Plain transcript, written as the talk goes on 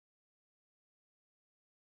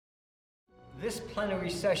This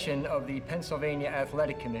plenary session of the Pennsylvania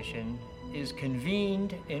Athletic Commission is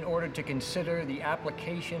convened in order to consider the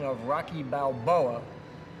application of Rocky Balboa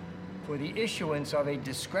for the issuance of a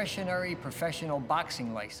discretionary professional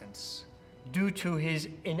boxing license due to his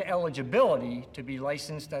ineligibility to be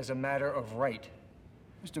licensed as a matter of right.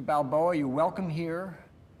 Mr. Balboa, you're welcome here.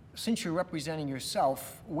 Since you're representing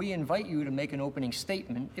yourself, we invite you to make an opening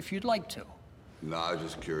statement if you'd like to. No, I was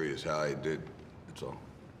just curious how I did, that's all.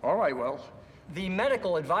 All right, well, the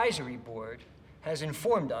Medical Advisory Board has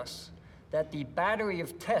informed us that the battery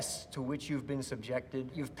of tests to which you've been subjected,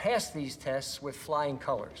 you've passed these tests with flying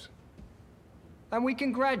colors. And we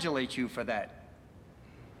congratulate you for that.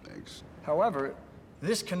 Thanks. However,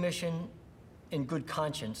 this commission, in good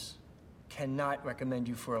conscience, cannot recommend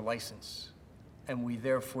you for a license, and we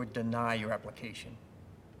therefore deny your application.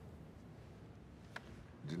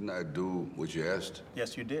 Didn't I do what you asked?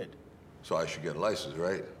 Yes, you did. So I should get a license,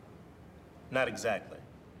 right? Not exactly.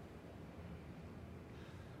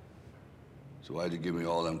 So why'd you give me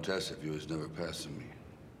all them tests if you was never passing me?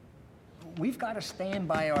 We've got to stand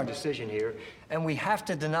by our decision here, and we have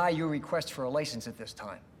to deny your request for a license at this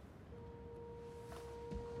time.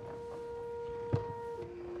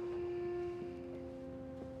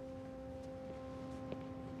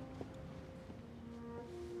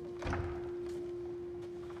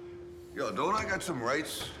 Yo, don't I got some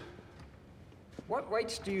rights? What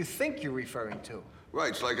rights do you think you're referring to?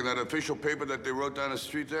 Rights, like in that official paper that they wrote down the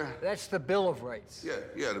street there? That's the Bill of Rights.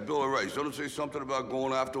 Yeah, the Bill of Rights. Don't it say something about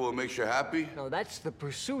going after what makes you happy? No, that's the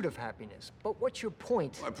pursuit of happiness. But what's your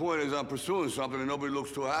point? My point is I'm pursuing something and nobody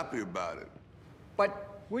looks too happy about it.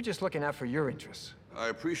 But we're just looking out for your interests. I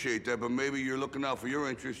appreciate that, but maybe you're looking out for your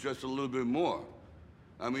interests just a little bit more.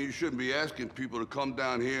 I mean, you shouldn't be asking people to come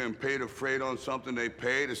down here and pay the freight on something they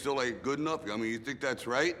paid. It still ain't good enough. I mean, you think that's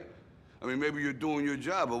right? I mean, maybe you're doing your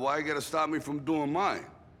job, but why you gotta stop me from doing mine?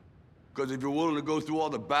 Because if you're willing to go through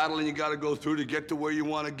all the battling you gotta go through to get to where you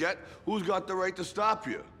want to get, who's got the right to stop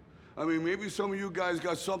you? I mean, maybe some of you guys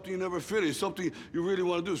got something you never finished, something you really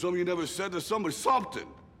want to do, something you never said to somebody, something.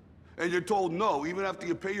 And you're told no, even after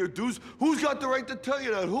you pay your dues. Who's got the right to tell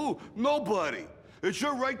you that? Who? Nobody. It's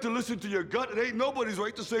your right to listen to your gut. It ain't nobody's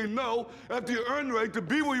right to say no after you earn the right to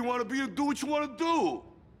be where you want to be and do what you want to do.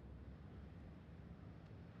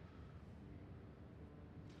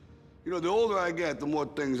 You know, the older I get, the more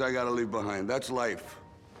things I gotta leave behind. That's life.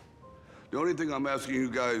 The only thing I'm asking you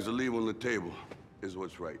guys to leave on the table is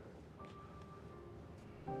what's right.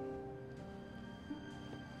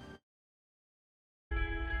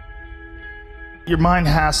 Your mind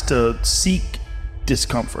has to seek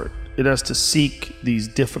discomfort. It has to seek these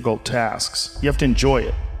difficult tasks. You have to enjoy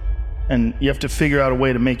it. And you have to figure out a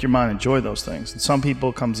way to make your mind enjoy those things. And some people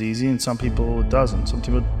it comes easy and some people it doesn't. Some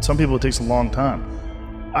people it takes a long time.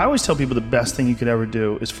 I always tell people the best thing you could ever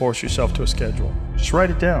do is force yourself to a schedule. Just write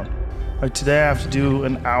it down. Like today I have to do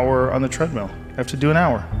an hour on the treadmill. I have to do an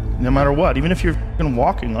hour, no matter what. Even if you're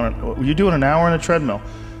walking on it, you're doing an hour on a treadmill.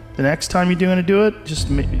 The next time you're going to do it, just,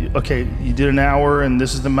 okay, you did an hour and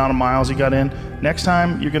this is the amount of miles you got in. Next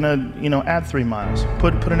time you're going to, add 3 miles.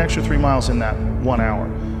 Put an extra 3 miles in that 1 hour.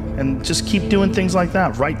 And just keep doing things like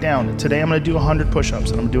that. Write down, today I'm going to do 100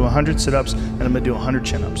 push-ups, and I'm going to do 100 sit-ups, and I'm going to do 100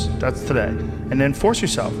 chin-ups. That's today. And then force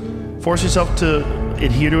yourself. Force yourself to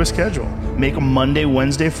adhere to a schedule. Make a Monday,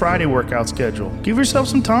 Wednesday, Friday workout schedule. Give yourself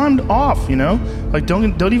some time off, Like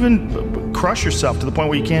don't even crush yourself to the point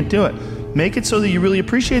where you can't do it. Make it so that you really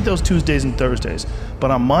appreciate those Tuesdays and Thursdays.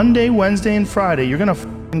 But on Monday, Wednesday, and Friday, you're going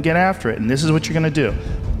to get after it, and this is what you're going to do.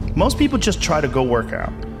 Most people just try to go work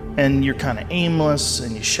out. And you're kind of aimless,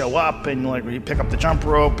 and you show up, and you pick up the jump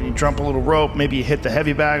rope, and you jump a little rope, maybe you hit the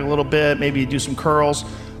heavy bag a little bit, maybe you do some curls,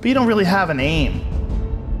 but you don't really have an aim.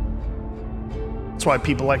 That's why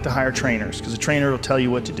people like to hire trainers, because a trainer will tell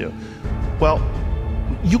you what to do. Well,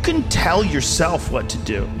 you can tell yourself what to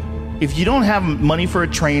do. If you don't have money for a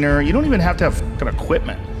trainer, you don't even have to have fucking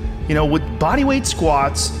equipment. With bodyweight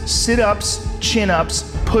squats, sit-ups,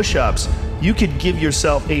 chin-ups, push-ups, you could give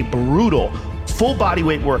yourself a brutal full body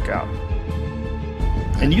weight workout.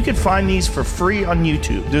 And you can find these for free on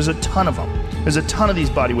YouTube. There's a ton of them. There's a ton of these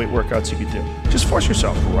body weight workouts you could do. Just force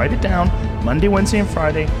yourself. Write it down. Monday, Wednesday, and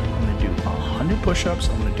Friday, I'm going to do 100 push-ups.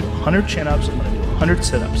 I'm going to do 100 chin-ups. I'm going to do 100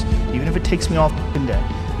 sit-ups. Even if it takes me all fucking day.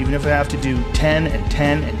 Even if I have to do 10 and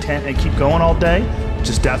 10 and 10 and keep going all day,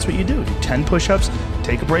 just that's what you do. Do 10 push-ups,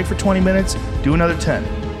 take a break for 20 minutes, do another 10.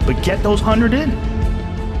 But get those 100 in.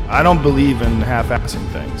 I don't believe in half-assing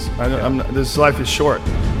things. This life is short,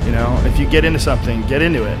 If you get into something, get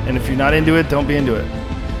into it. And if you're not into it, don't be into it.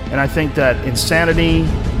 And I think that insanity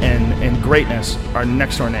and greatness are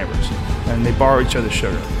next door neighbors, and they borrow each other's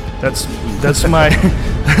sugar. That's my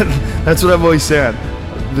that's what I've always said.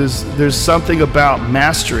 There's something about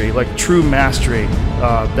mastery, like true mastery,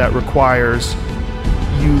 that requires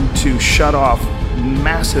you to shut off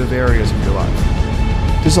massive areas of your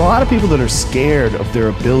life. There's a lot of people that are scared of their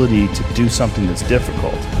ability to do something that's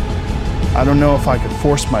difficult. I don't know if I could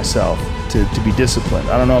force myself to be disciplined.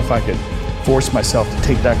 I don't know if I could force myself to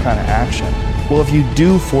take that kind of action. Well, if you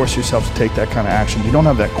do force yourself to take that kind of action, you don't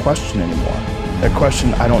have that question anymore. That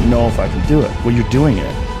question, I don't know if I can do it. Well, you're doing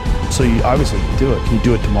it. So you obviously can do it. Can you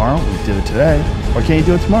do it tomorrow? You did it today. Or can you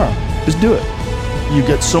do it tomorrow? Just do it. You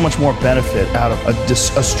get so much more benefit out of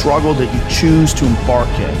a struggle that you choose to embark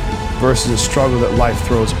in versus a struggle that life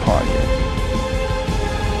throws upon you.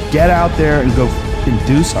 Get out there and go and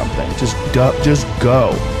do something. Just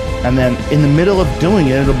go. And then in the middle of doing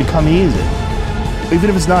it, it'll become easy. Even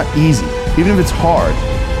if it's not easy, even if it's hard,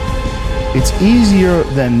 it's easier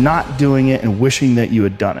than not doing it and wishing that you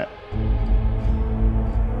had done it.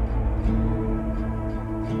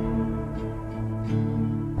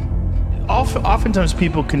 Oftentimes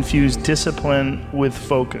people confuse discipline with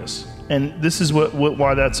focus. And this is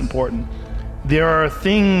why that's important. There are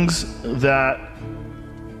things that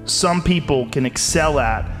some people can excel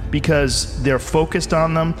at because they're focused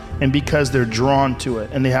on them and because they're drawn to it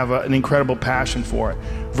and they have an incredible passion for it.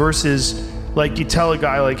 Versus, like, you tell a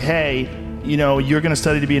guy, like, hey, you know, you're going to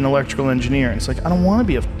study to be an electrical engineer. And it's like, I don't want to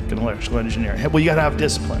be a fucking electrical engineer. Well, you got to have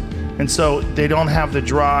discipline. And so they don't have the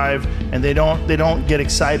drive and they don't get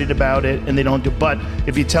excited about it and they don't do. But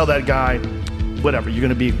if you tell that guy, whatever, you're going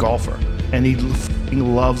to be a golfer, and he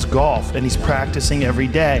loves golf and he's practicing every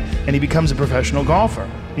day and he becomes a professional golfer.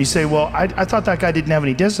 And you say, well, I thought that guy didn't have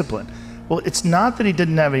any discipline. Well, it's not that he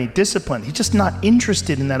didn't have any discipline. He's just not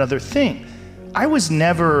interested in that other thing. I was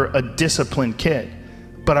never a disciplined kid,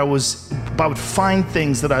 but I would find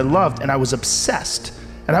things that I loved and I was obsessed.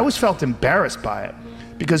 And I always felt embarrassed by it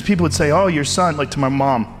because people would say, oh, your son, like to my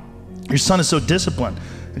mom, your son is so disciplined.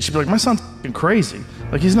 And she'd be like, my son's f***ing crazy.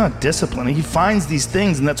 Like, he's not disciplined. He finds these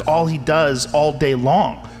things and that's all he does all day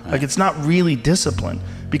long. Like, it's not really discipline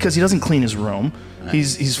because he doesn't clean his room.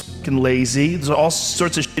 He's fucking lazy. There's all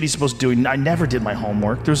sorts of shit he's supposed to do. I never did my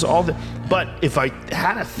homework. There's all the, but if I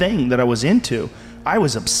had a thing that I was into, I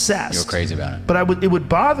was obsessed. You were crazy about it. But it would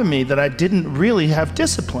bother me that I didn't really have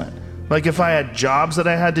discipline. Like, if I had jobs that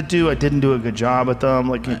I had to do, I didn't do a good job at them,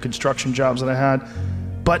 like construction jobs that I had.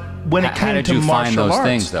 But when it came to martial arts... How did you find those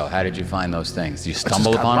things, though? How did you find those things? Did you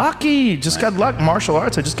stumble upon them? I just got lucky. Martial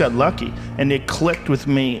arts, I just got lucky. And it clicked with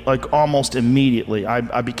me, like, almost immediately.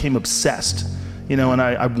 I became obsessed, you know, and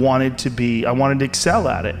I wanted to excel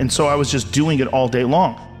at it. And so I was just doing it all day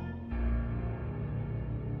long.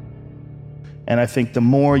 And I think the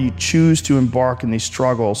more you choose to embark in these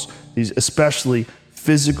struggles, these especially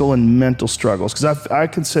physical and mental struggles, because I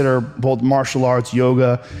consider both martial arts,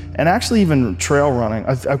 yoga, and actually even trail running,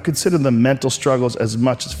 I consider the mental struggles as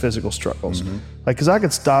much as physical struggles. Mm-hmm. Like, because I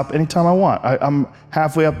could stop anytime I want. I'm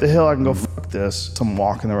halfway up the hill, I can go, fuck this. So I'm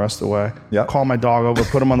walking the rest of the way. Yep. Call my dog over,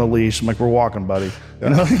 put him on the leash. I'm like, we're walking, buddy. Yep. You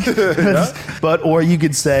know? But, or you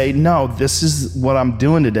could say, no, this is what I'm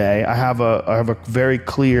doing today. I have a very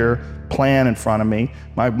clear plan in front of me.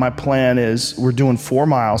 My plan is we're doing 4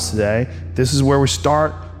 miles today. This is where we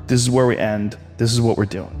start. This is where we end. This is what we're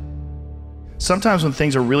doing. Sometimes when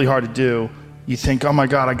things are really hard to do, you think, oh my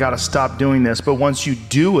God, I gotta stop doing this. But once you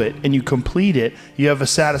do it and you complete it, you have a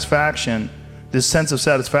satisfaction, this sense of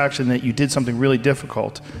satisfaction that you did something really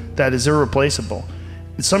difficult that is irreplaceable.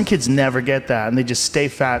 And some kids never get that and they just stay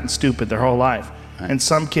fat and stupid their whole life. Right. And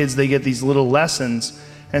some kids, they get these little lessons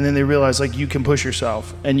and then they realize, like, you can push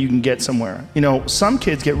yourself and you can get somewhere. You know, some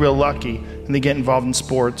kids get real lucky and they get involved in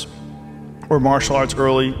sports or martial arts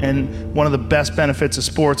early, and one of the best benefits of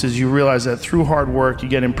sports is you realize that through hard work you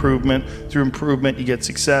get improvement, through improvement you get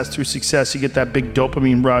success, through success you get that big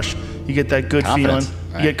dopamine rush, you get that good feeling,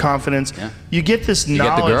 right? You get confidence, yeah. You get this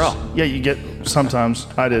knowledge. You get the girl. Yeah, you get, sometimes,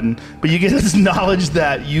 I didn't, but you get this knowledge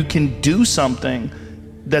that you can do something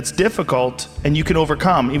that's difficult and you can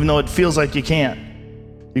overcome, even though it feels like you can't.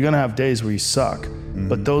 You're gonna have days where you suck,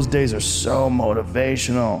 but those days are so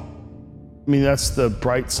motivational. I mean, that's the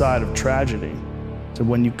bright side of tragedy. So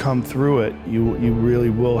when you come through it, you really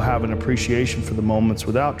will have an appreciation for the moments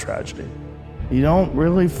without tragedy. You don't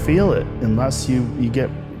really feel it unless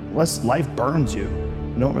unless life burns you.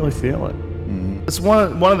 You don't really feel it. It's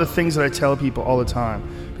one of the things that I tell people all the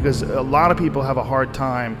time, because a lot of people have a hard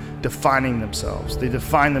time defining themselves. They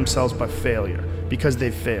define themselves by failure because they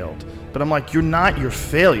failed. But I'm like, you're not your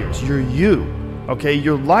failures, you're you. Okay,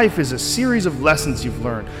 your life is a series of lessons you've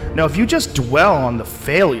learned. Now, if you just dwell on the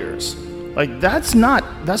failures, Like that's not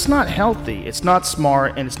healthy. It's not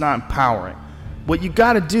smart, and it's not empowering. What you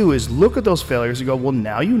got to do is look at those failures and go, well,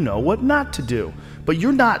 now you know what not to do. But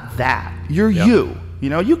you're not that. You're you. You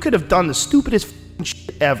know, you could have done the stupidest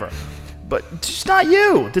shit ever, but it's not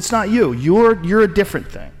you. That's not you. You're a different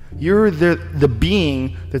thing. You're the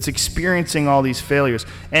being that's experiencing all these failures.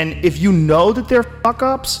 And if you know that they're fuck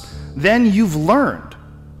ups, then you've learned.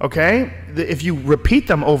 Okay? If you repeat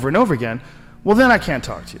them over and over again, well, then I can't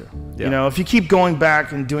talk to you. Yeah. You know, if you keep going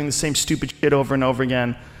back and doing the same stupid shit over and over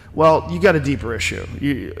again, well, you got a deeper issue.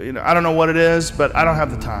 You know, I don't know what it is, but I don't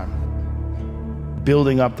have the time.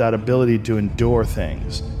 Building up that ability to endure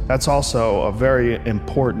things, that's also a very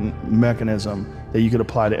important mechanism that you could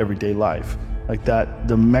apply to everyday life. Like that,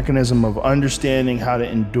 the mechanism of understanding how to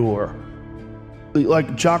endure.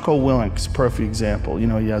 Like Jocko Willink's perfect example. You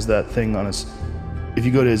know, he has that thing on his, if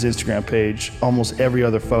you go to his Instagram page, almost every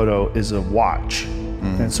other photo is a watch.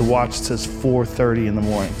 And it's a watch that says 4:30 in the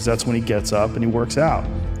morning, because that's when he gets up and he works out.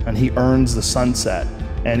 And he earns the sunset.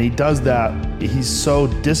 And he does that, he's so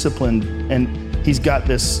disciplined, and he's got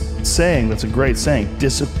this saying that's a great saying,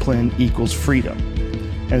 discipline equals freedom.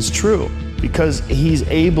 And it's true, because he's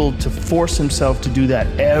able to force himself to do that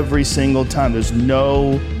every single time. There's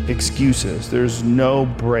no excuses, there's no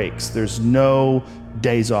breaks, there's no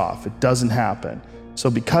days off. It doesn't happen. So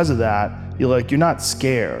because of that, you're not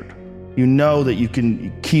scared. You know that you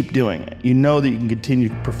can keep doing it. You know that you can continue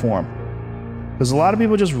to perform. Because a lot of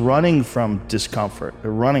people are just running from discomfort.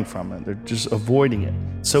 They're running from it. They're just avoiding it.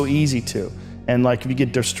 It's so easy to. And like if you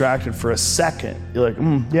get distracted for a second, you're like,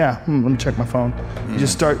 let me check my phone. You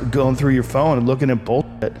just start going through your phone and looking at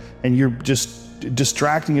bullshit, and you're just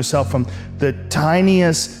distracting yourself from the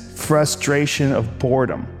tiniest frustration of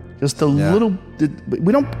boredom. Just a little,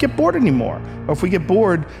 we don't get bored anymore. Or if we get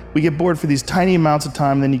bored for these tiny amounts of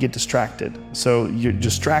time, then you get distracted. So your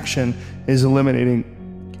distraction is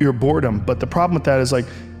eliminating your boredom. But the problem with that is like,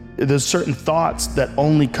 there's certain thoughts that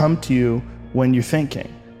only come to you when you're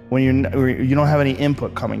thinking, when you don't have any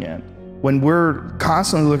input coming in. When we're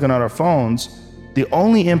constantly looking at our phones, the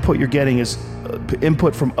only input you're getting is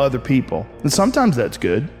input from other people. And sometimes that's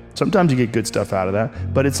good. Sometimes you get good stuff out of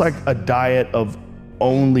that, but it's like a diet of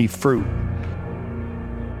only fruit.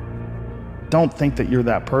 Don't think that you're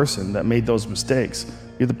that person that made those mistakes.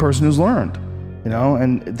 You're the person who's learned, you know,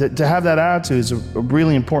 and to have that attitude is a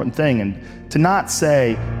really important thing. And to not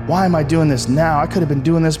say, why am I doing this now? I could have been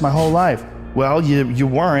doing this my whole life. Well, you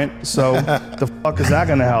weren't, so the fuck is that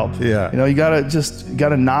gonna help? Yeah. You know, you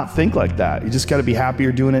gotta not think like that. You just gotta be happy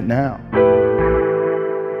you're doing it now.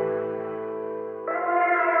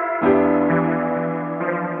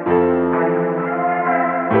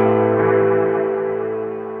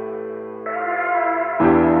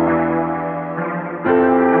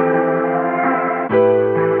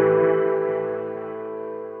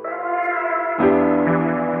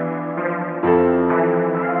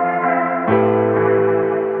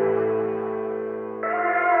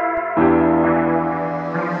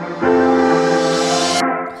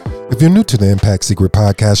 If you're new to the Impact Secret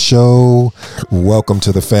Podcast Show, welcome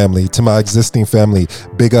to the family. To my existing family,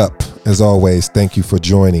 big up. As always, thank you for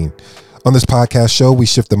joining. On this podcast show, we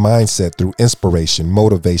shift the mindset through inspiration,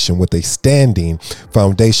 motivation with a standing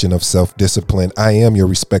foundation of self-discipline. I am your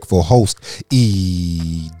respectful host,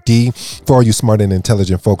 ED. For all you smart and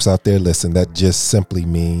intelligent folks out there, listen, that just simply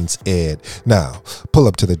means Ed. Now, pull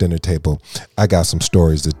up to the dinner table. I got some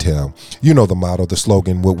stories to tell. You know the motto, the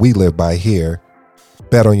slogan, what we live by here.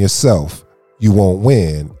 Bet on yourself. You won't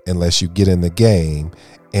win unless you get in the game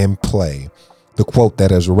and play. The quote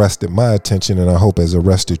that has arrested my attention, and I hope has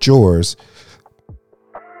arrested yours.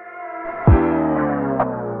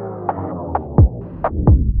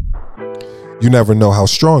 You never know how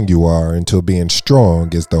strong you are until being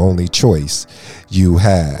strong is the only choice you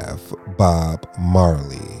have. Bob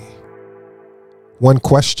Marley. One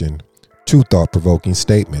question, two thought-provoking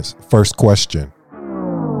statements. First question.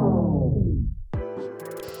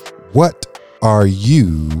 What are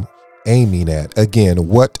you aiming at? Again,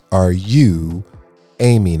 what are you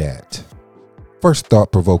aiming at? First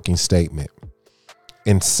thought-provoking statement.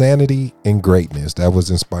 Insanity and greatness. That was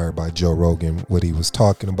inspired by Joe Rogan, what he was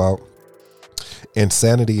talking about.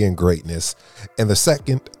 Insanity and greatness. And the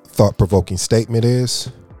second thought-provoking statement is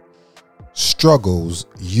struggles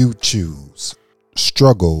you choose.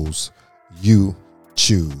 Struggles you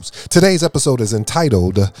choose. Today's episode is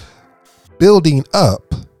entitled Building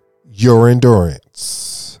Up Your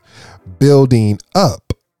Endurance. Building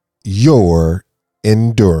up your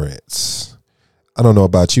endurance. I don't know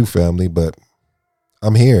about you, family, but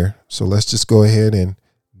I'm here. So let's just go ahead and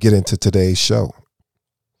get into today's show.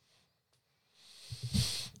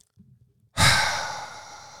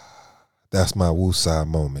 That's my woosah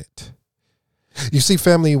moment. You see,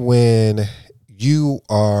 family, when you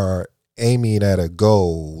are aiming at a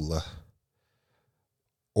goal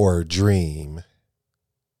or a dream,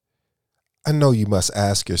 I know you must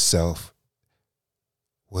ask yourself,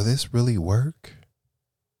 will this really work?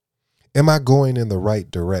 Am I going in the right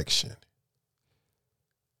direction?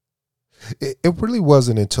 It really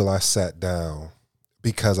wasn't until I sat down,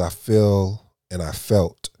 because I felt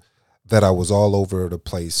that I was all over the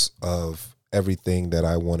place of everything that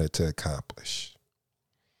I wanted to accomplish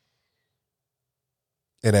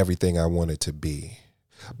and everything I wanted to be.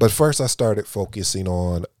 But first I started focusing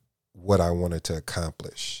on what I wanted to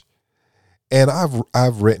accomplish. And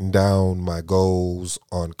I've written down my goals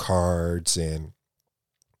on cards and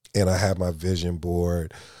I have my vision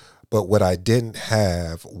board. But what I didn't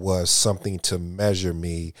have was something to measure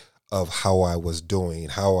me of how I was doing,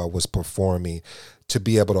 how I was performing, to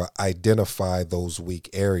be able to identify those weak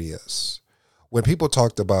areas. When people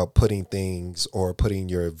talked about putting things or putting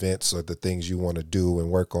your events or the things you want to do and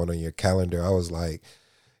work on your calendar, I was like,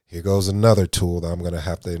 here goes another tool that I'm going to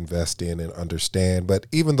have to invest in and understand. But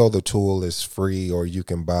even though the tool is free or you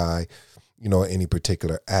can buy, any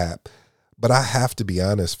particular app, but I have to be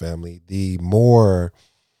honest, family, the more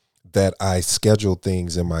that I schedule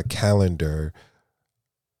things in my calendar,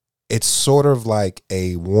 it's sort of like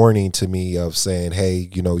a warning to me of saying, hey,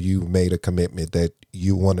 you've made a commitment that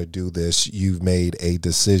you want to do this. You've made a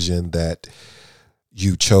decision that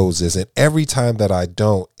you chose this. And every time that I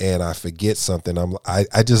don't and I forget something,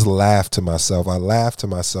 I just laugh to myself. I laugh to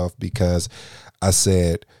myself because I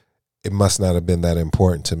said it must not have been that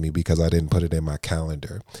important to me because I didn't put it in my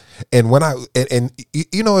calendar. And when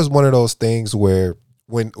it's one of those things where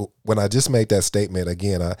when I just made that statement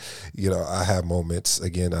again, I have moments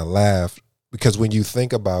again, I laugh because when you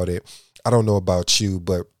think about it, I don't know about you,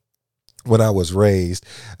 but when I was raised,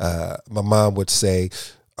 my mom would say,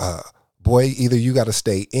 boy, either you got to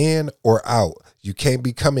stay in or out. You can't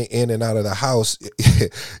be coming in and out of the house.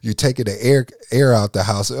 You're taking the air out the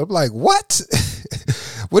house. I'm like, what?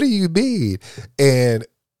 What do you mean? And,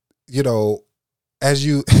 as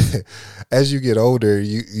you get older,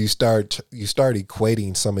 you start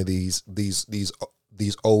equating some of these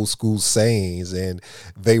old school sayings, and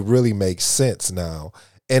they really make sense now.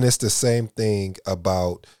 And it's the same thing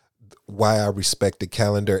about why I respect the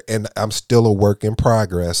calendar, and I'm still a work in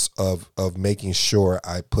progress of making sure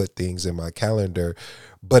I put things in my calendar,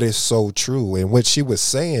 but it's so true. And what she was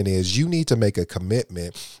saying is you need to make a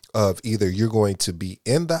commitment of either you're going to be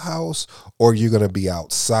in the house or you're going to be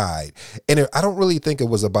outside. And I don't really think it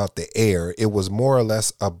was about the air. It was more or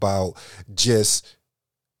less about just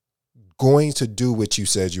going to do what you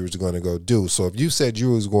said you was going to go do. So if you said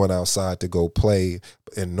you was going outside to go play,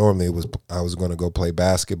 and normally I was going to go play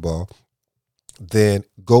basketball, then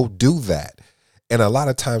go do that. And a lot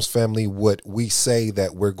of times, family, what we say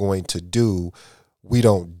that we're going to do, we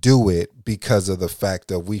don't do it because of the fact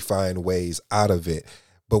that we find ways out of it.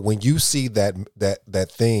 But when you see that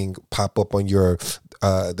thing pop up on your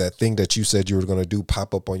that thing that you said you were going to do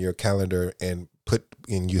pop up on your calendar and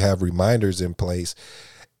you have reminders in place,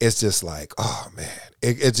 it's just like, oh man,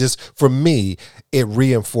 it just, for me, it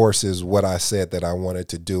reinforces what I said that I wanted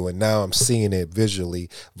to do. And now I'm seeing it visually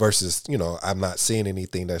versus, I'm not seeing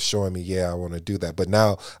anything that's showing me, yeah, I want to do that. But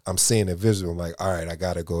now I'm seeing it visually. I'm like, all right, I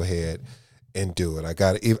got to go ahead and do it.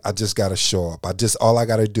 I just got to show up. All I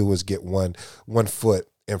got to do is get one foot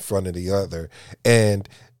in front of the other. And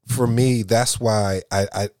for me, that's why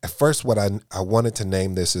I first what I wanted to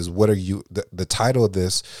name this is, what are you, the title of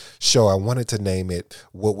this show, I wanted to name it,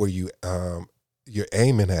 what were you you're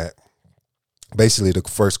aiming at? Basically the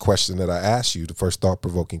first question that I asked you, the first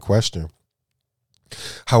thought-provoking question.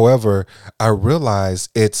 However, I realized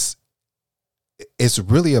it's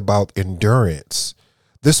really about endurance.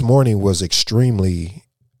 This morning was extremely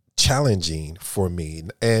challenging for me,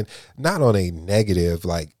 and not on a negative,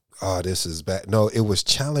 like, oh, this is bad. No, it was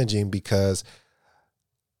challenging because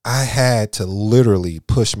I had to literally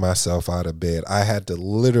push myself out of bed. I had to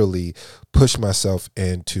literally push myself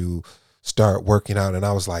into start working out. And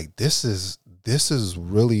I was like, this is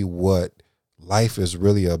really what life is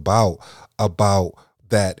really about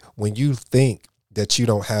that. When you think that you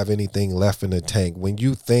don't have anything left in the tank, when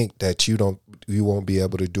you think that you won't be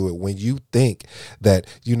able to do it, when you think that,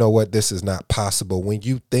 this is not possible, when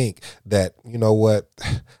you think that,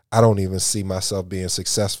 I don't even see myself being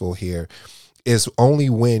successful here, it's only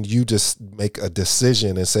when you just make a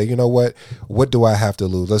decision and say, what do I have to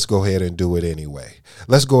lose? Let's go ahead and do it anyway.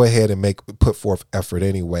 Let's go ahead and put forth effort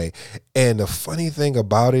anyway. And the funny thing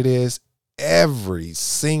about it is, every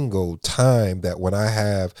single time that when I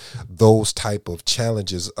have those type of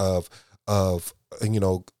challenges of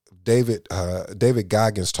David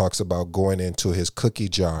Goggins talks about going into his cookie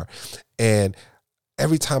jar, and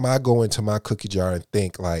every time I go into my cookie jar and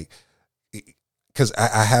think like, because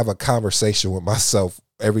I have a conversation with myself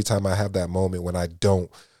every time I have that moment when I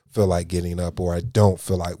don't feel like getting up, or I don't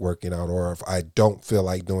feel like working out, or if I don't feel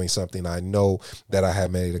like doing something I know that I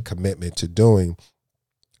have made a commitment to doing,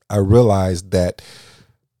 I realize that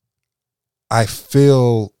I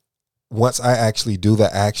feel once I actually do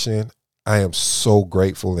the action, I am so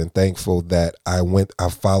grateful and thankful that I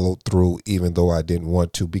followed through even though I didn't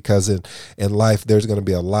want to, because in life, there's going to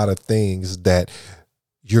be a lot of things that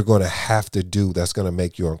you're going to have to do that's going to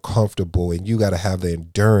make you uncomfortable, and you got to have the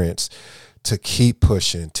endurance to keep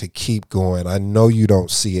pushing, to keep going. I know you don't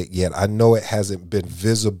see it yet. I know it hasn't been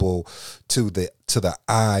visible to the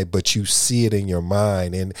eye, but you see it in your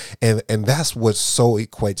mind. And that's what so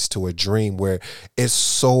equates to a dream, where it's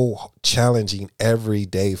so challenging every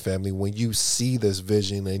day, family, when you see this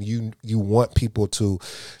vision and you want people to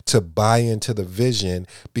buy into the vision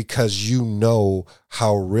because you know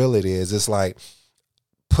how real it is. It's like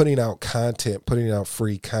putting out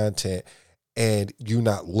free content, and you're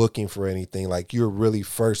not looking for anything. Like, you're really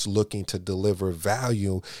first looking to deliver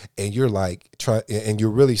value, and you're like and you're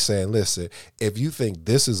really saying, listen, if you think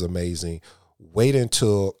this is amazing, wait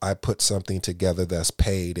until I put something together that's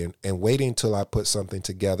paid, and wait until I put something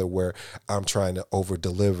together where I'm trying to over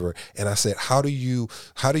deliver. And I said, how do you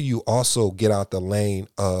also get out the lane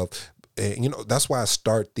of, that's why I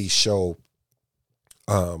start the show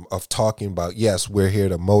of talking about, yes, we're here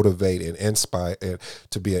to motivate and inspire and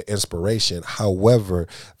to be an inspiration. However,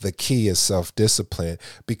 the key is self-discipline,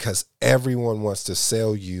 because everyone wants to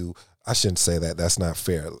sell you. I shouldn't say that. That's not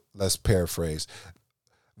fair. Let's paraphrase.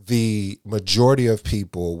 The majority of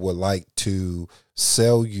people would like to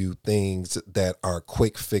sell you things that are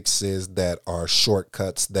quick fixes, that are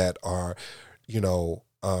shortcuts, that are,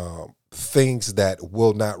 things that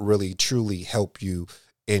will not really truly help you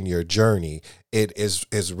in your journey. It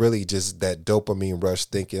is really just that dopamine rush,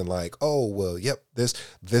 thinking like, oh, well, yep, this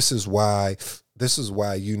is why,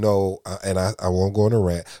 and I won't go on a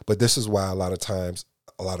rant, but this is why a lot of times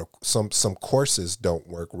some courses don't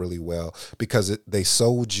work really well, because they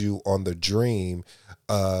sold you on the dream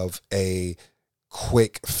of a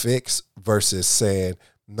quick fix versus saying,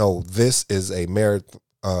 no, this is a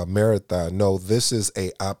marathon. No, this is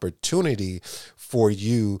a opportunity for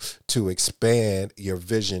you to expand your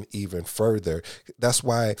vision even further. That's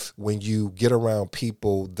why when you get around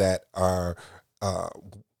people that are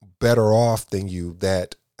better off than you,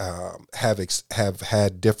 that have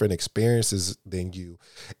had different experiences than you,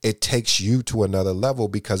 it takes you to another level,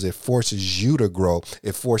 because it forces you to grow.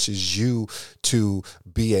 It forces you to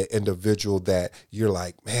be an individual that you're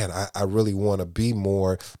like, man, I really want to be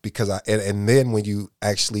more, because and then when you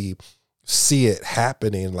actually see it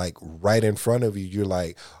happening like right in front of you, you're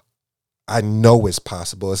like, I know it's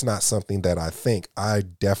possible. It's not something that I think. I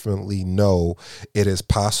definitely know it is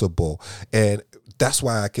possible. And that's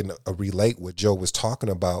why I can relate what Joe was talking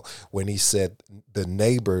about when he said the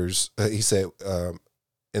neighbors, he said,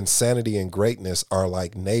 insanity and greatness are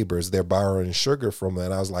like neighbors. They're borrowing sugar from them.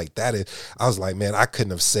 And I was like, man, I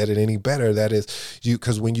couldn't have said it any better. That is you.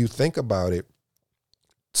 Because when you think about it,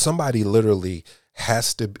 somebody literally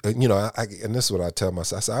has to, and this is what I tell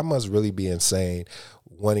myself. I said, I must really be insane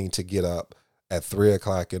wanting to get up at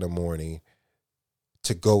 3:00 in the morning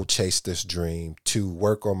to go chase this dream, to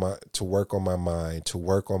work on my mind, to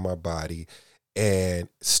work on my body, and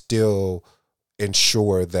still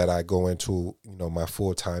ensure that I go into, my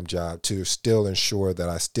full-time job, to still ensure that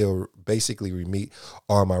I still basically meet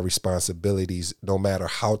all my responsibilities, no matter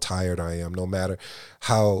how tired I am, no matter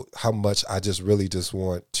how much I just really just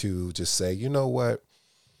want to just say, you know what,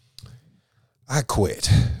 I quit,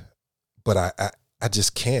 but I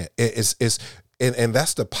just can't. And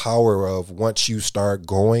that's the power of once you start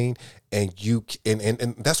going, and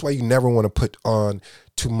and that's why you never want to put on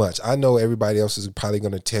too much. I know everybody else is probably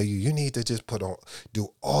going to tell you need to just do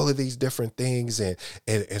all of these different things, and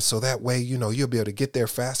so that way, you'll be able to get there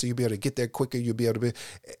faster, you'll be able to get there quicker, you'll be able to be,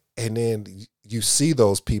 and then you see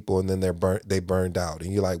those people, and then they burned out,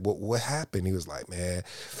 and you're like, what happened? He was like, man,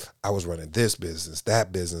 I was running this business,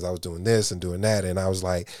 that business, I was doing this and doing that, and I was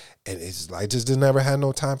like, and it's like, just never had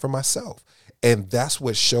no time for myself. And that's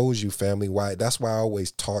what shows you, family, that's why I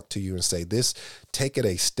always talk to you and say this, take it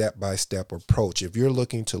a step-by-step approach. If you're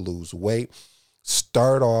looking to lose weight,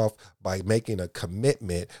 start off by making a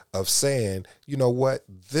commitment of saying, you know what,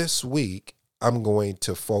 this week I'm going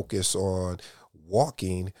to focus on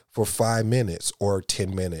walking for 5 minutes or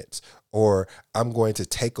 10 minutes, or I'm going to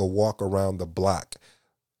take a walk around the block,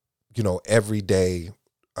 every day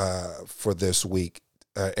for this week.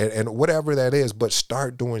 And whatever that is, but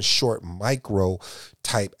start doing short micro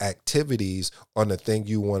type activities on the thing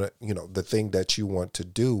you want to, the thing that you want to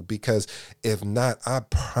do. Because if not, I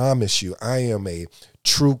promise you, I am a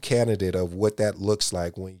true candidate of what that looks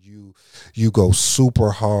like when you go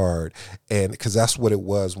super hard. And because that's what it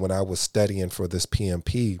was when I was studying for this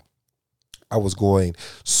PMP. I was going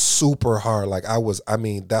super hard. Like I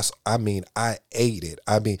ate it.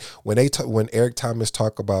 I mean, when Eric Thomas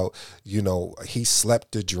talk about, he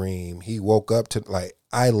slept a dream, he woke up to, like,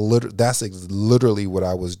 that's literally what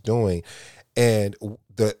I was doing. And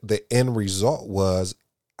the end result was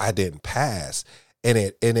I didn't pass. And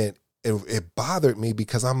it bothered me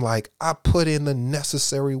because I'm like, I put in the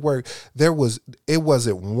necessary work. It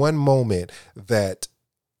wasn't one moment that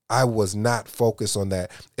I was not focused on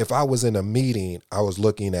that. If I was in a meeting, I was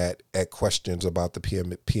looking at questions about the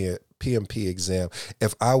PMP exam.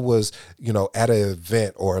 If I was, at an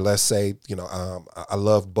event, or let's say, I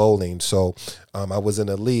love bowling. So I was in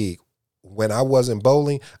a league. When I wasn't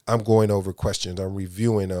bowling, I'm going over questions. I'm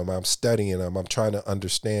reviewing them. I'm studying them. I'm trying to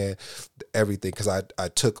understand everything because I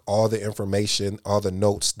took all the information, all the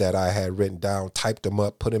notes that I had written down, typed them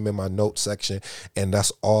up, put them in my note section, and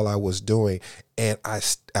that's all I was doing. And I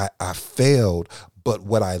failed. But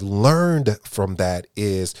what I learned from that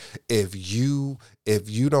is if you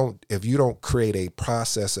don't create a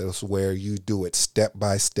process where you do it step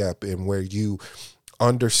by step and where you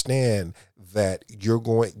understand that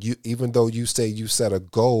even though you say you set a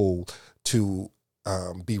goal to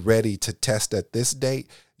be ready to test at this date,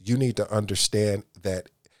 you need to understand that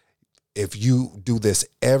if you do this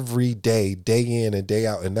every day, day in and day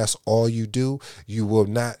out, and that's all you do, you will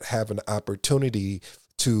not have an opportunity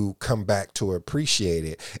to come back to appreciate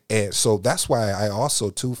it. And so that's why I also,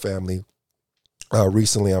 too, family,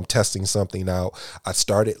 recently I'm testing something out. I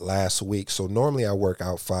started last week. So normally I work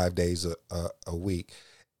out 5 days a week.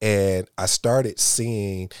 And I started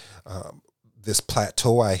seeing this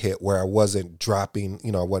plateau I hit where I wasn't dropping,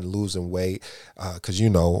 I wasn't losing weight. Because,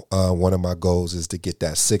 one of my goals is to get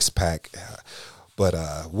that 6-pack. But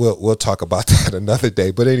we'll talk about that another day.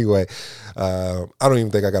 But anyway, I don't even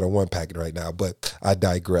think I got a 1-pack right now, but I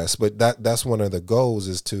digress. But that's one of the goals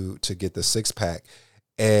is to get the 6-pack.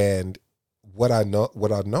 And what I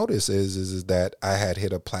noticed is that I had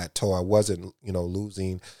hit a plateau. I wasn't,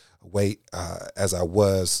 losing weight as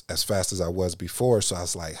fast as I was before. So I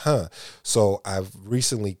was like, So I've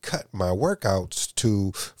recently cut my workouts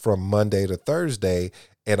from Monday to Thursday,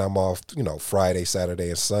 and I'm off, Friday, Saturday,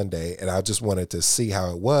 and Sunday. And I just wanted to see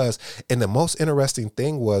how it was. And the most interesting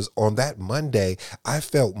thing was on that Monday, I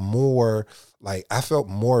felt more vibrant.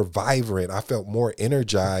 I felt more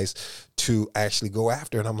energized to actually go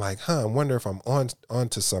after. And I'm like, I wonder if I'm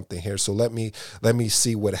onto something here. So let me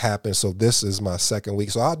see what happens. So this is my second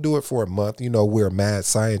week. So I'll do it for a month. We're mad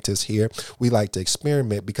scientists here. We like to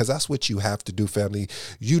experiment because that's what you have to do, family.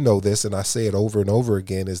 This, and I say it over and over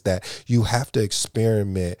again, is that you have to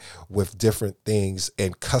experiment with different things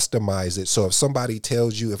and customize it. So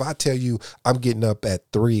if I tell you I'm getting up at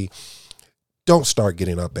 3, don't start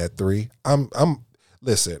getting up at 3.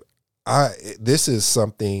 Listen, this is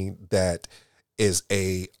something that is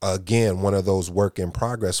one of those work in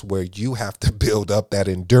progress where you have to build up that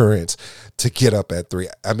endurance to get up at 3.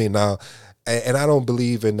 I mean, now, and I don't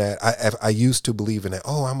believe in that. I used to believe in that.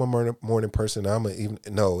 Oh, I'm a morning person.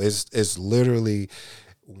 No, it's literally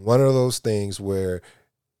one of those things where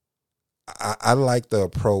I like the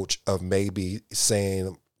approach of maybe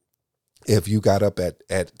saying, if you got up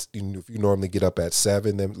if you normally get up at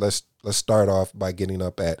 7, then let's start off by getting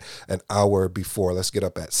up at an hour before. Let's get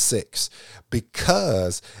up at 6,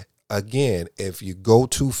 because again, if you go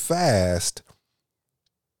too fast,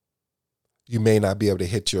 you may not be able to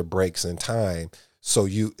hit your brakes in time. So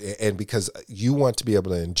because you want to be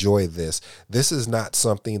able to enjoy this is not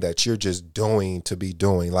something that you're just doing to be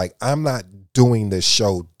doing. Like, I'm not doing this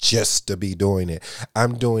show just to be doing it.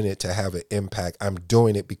 I'm doing it to have an impact. I'm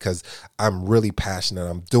doing it because I'm really passionate.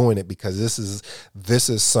 I'm doing it because this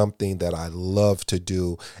is something that I love to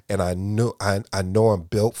do. And I know I'm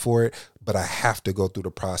built for it, but I have to go through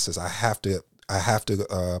the process. I have to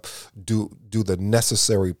do the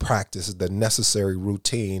necessary practices, the necessary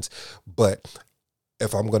routines. But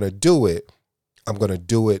if I'm going to do it, I'm going to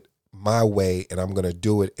do it my way, and I'm going to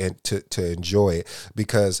do it and to enjoy it.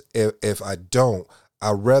 Because if I don't,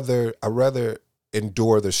 I rather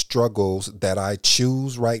endure the struggles that I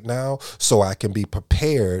choose right now so I can be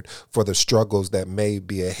prepared for the struggles that may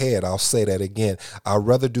be ahead. I'll say that again. I'd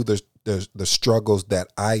rather do the the struggles that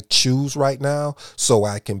I choose right now so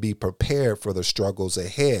I can be prepared for the struggles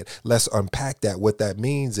ahead. Let's unpack that. What that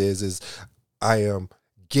means is I am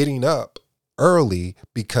getting up early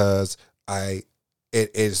because it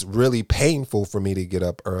is really painful for me to get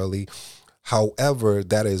up early. However,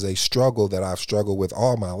 that is a struggle that I've struggled with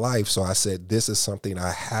all my life. So I said, this is something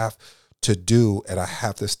I have to do, and I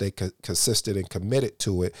have to stay consistent and committed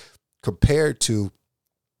to it, compared to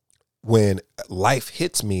when life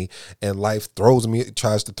hits me and life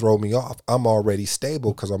tries to throw me off. I'm already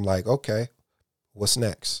stable because I'm like, okay, what's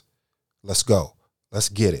next? Let's go. Let's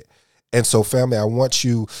get it. And so, family, I want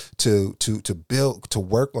you to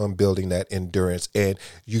work on building that endurance. And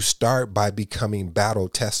you start by becoming battle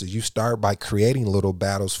tested. You start by creating little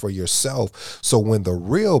battles for yourself. So when the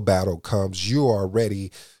real battle comes, you are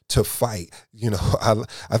ready to fight. You know,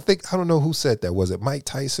 I think, I don't know who said that. Was it Mike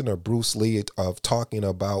Tyson or Bruce Lee, of talking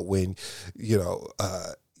about when, you know,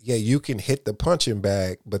 you can hit the punching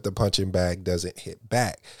bag, but the punching bag doesn't hit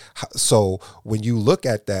back. So when you look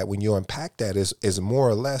at that, when you unpack that, is more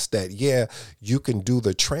or less that, you can do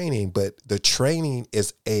the training, but the training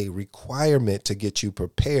is a requirement to get you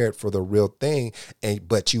prepared for the real thing.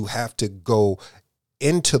 But you have to go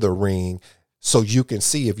into the ring so you can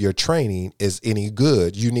see if your training is any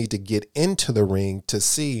good. You need to get into the ring to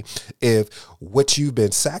see if what you've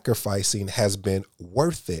been sacrificing has been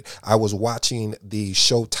worth it. I was watching the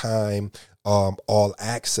Showtime All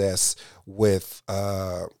Access with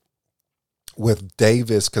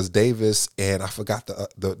Davis, because Davis, and I forgot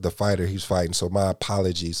the fighter he's fighting, so my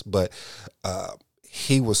apologies, but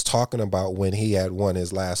he was talking about when he had won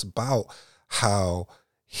his last bout, how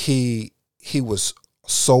he was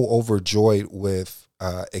so overjoyed with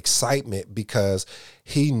excitement because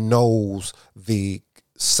he knows the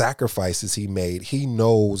sacrifices he made. He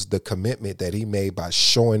knows the commitment that he made by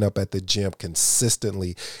showing up at the gym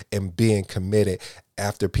consistently and being committed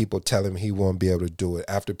after people tell him he won't be able to do it,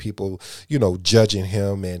 after people, you know, judging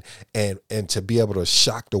him, and to be able to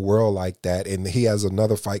shock the world like that. And he has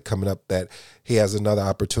another fight coming up that he has another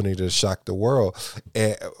opportunity to shock the world.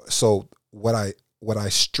 And so what I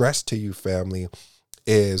stress to you, family,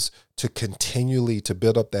 is to continually to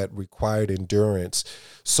build up that required endurance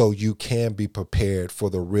so you can be prepared for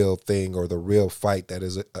the real thing or the real fight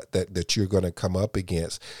that you're going to come up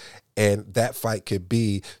against. And that fight could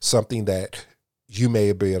be something that you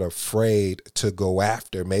may be afraid to go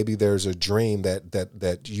after. Maybe there's a dream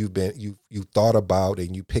that you thought about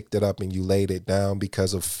and you picked it up and you laid it down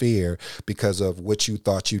because of fear, because of what you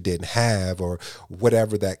thought you didn't have, or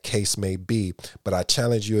whatever that case may be. But I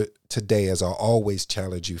challenge you today, as I always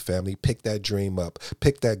challenge you, family, pick that dream up,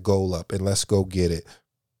 pick that goal up, and let's go get it.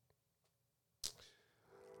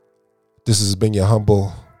 This has been your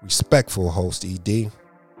humble, respectful host, ED.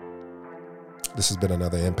 This has been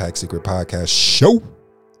another Impact Secret Podcast show.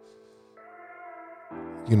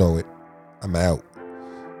 You know it. I'm out.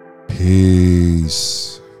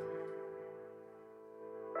 Peace.